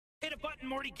Hit a button,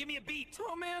 Morty. Give me a beat.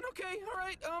 Oh man, okay, all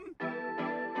right.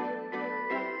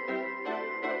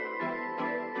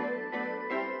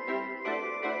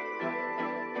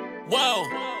 Whoa,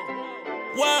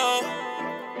 whoa,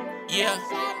 yeah.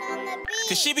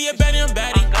 Cause she be a baddie, I'm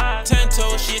baddie. 10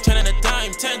 toes, she a 10 and a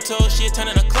dime. 10 toes, she a 10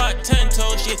 and a clock. 10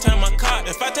 toes, she a 10 on my cock.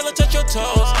 If I tell her touch your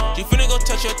toes, you finna go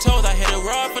touch your toes. I hit it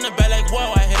raw from the back like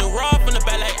whoa. I hit it raw from the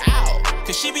back like ow.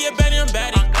 Cause she be a baddie, I'm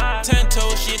baddie. 10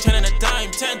 toes, she a 10 and a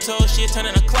dime. 10 toes, she a 10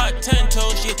 and a clock. 10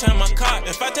 toes, she a 10 on my cock.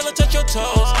 If I tell her touch your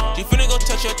toes, you finna go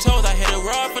touch your toes. I hit it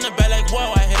raw from the back like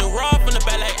whoa. I hit it raw from the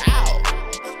back like ow.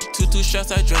 Two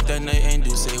shots I drank that night and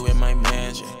Duce with my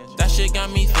mans, yeah. That shit got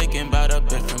me thinking about a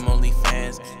bitch from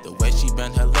OnlyFans. The way she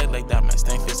bend her leg like that, my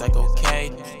stank feels like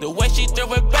okay. The way she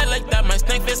throw it back like that, my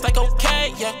stank feels like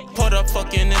okay, yeah. Put up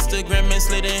fucking Instagram and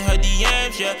slid in her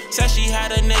DMs, yeah. Said she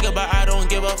had a nigga, but I don't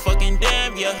give a fucking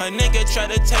damn, yeah. Her nigga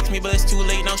tried to text me, but it's too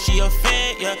late, now she a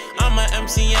fan, yeah. I'm a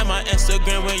MC and my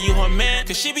Instagram where you her man.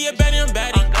 Cause she be a baddie, I'm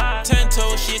baddie. 10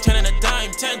 toes, she a 10 and a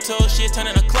dime. 10 toes, she a 10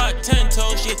 and a clock. 10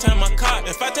 toes, she a 10 on my cock.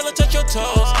 If I tell her touch your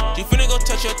toes, you finna go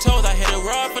touch your toes. I hit it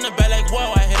raw from the back like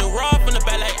whoa. I hit it raw from the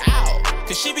back like ow.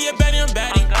 Cause she be a baddie, I'm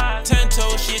baddie. 10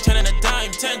 toes, she a 10 and a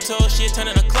dime. 10 toes, she a 10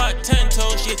 and a clock. 10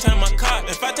 toes, she a 10 on my cock.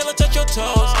 If I tell her touch your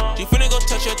toes,